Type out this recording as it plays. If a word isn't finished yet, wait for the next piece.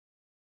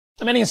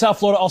Many in South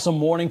Florida also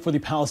mourning for the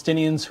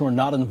Palestinians who are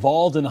not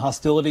involved in the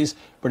hostilities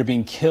but are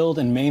being killed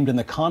and maimed in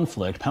the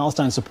conflict.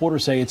 Palestine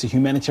supporters say it's a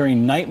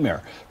humanitarian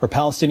nightmare for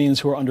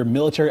Palestinians who are under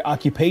military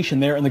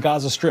occupation there in the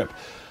Gaza Strip.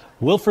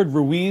 Wilfred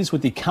Ruiz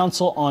with the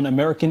Council on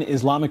American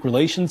Islamic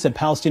Relations said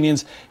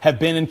Palestinians have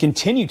been and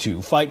continue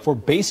to fight for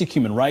basic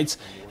human rights,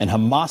 and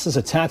Hamas's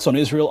attacks on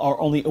Israel are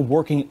only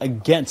working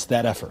against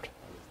that effort.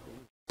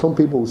 Some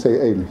people say,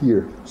 hey,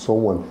 here,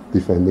 someone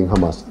defending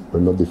Hamas.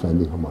 We're not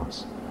defending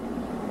Hamas.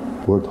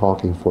 We're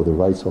talking for the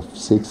rights of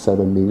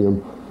 6-7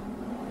 million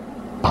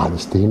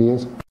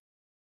Palestinians.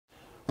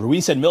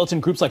 Ruiz said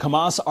militant groups like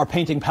Hamas are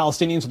painting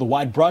Palestinians with a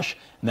wide brush,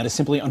 and that is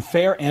simply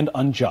unfair and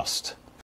unjust.